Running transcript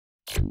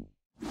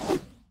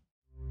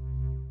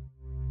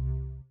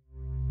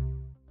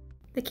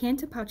The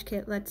Can2Pouch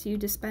kit lets you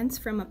dispense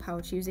from a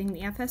pouch using the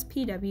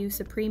FSPW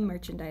Supreme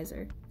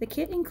Merchandiser. The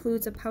kit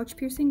includes a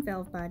pouch-piercing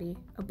valve body,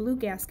 a blue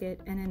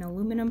gasket, and an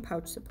aluminum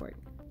pouch support.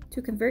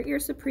 To convert your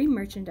Supreme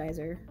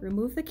Merchandiser,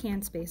 remove the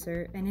can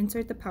spacer and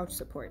insert the pouch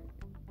support.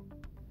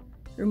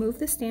 Remove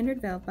the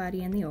standard valve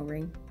body and the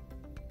O-ring.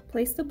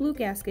 Place the blue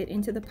gasket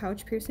into the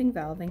pouch-piercing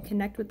valve and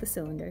connect with the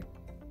cylinder.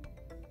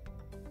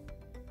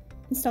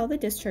 Install the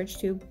discharge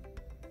tube,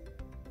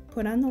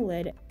 put on the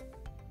lid,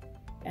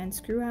 and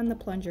screw on the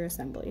plunger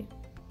assembly.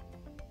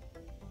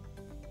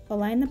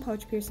 Align the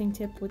pouch piercing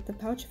tip with the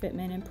pouch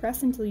fitment and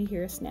press until you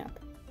hear a snap.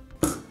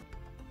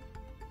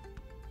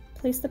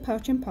 Place the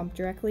pouch and pump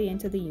directly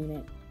into the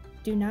unit.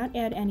 Do not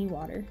add any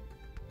water.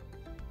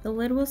 The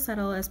lid will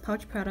settle as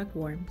pouch product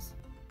warms.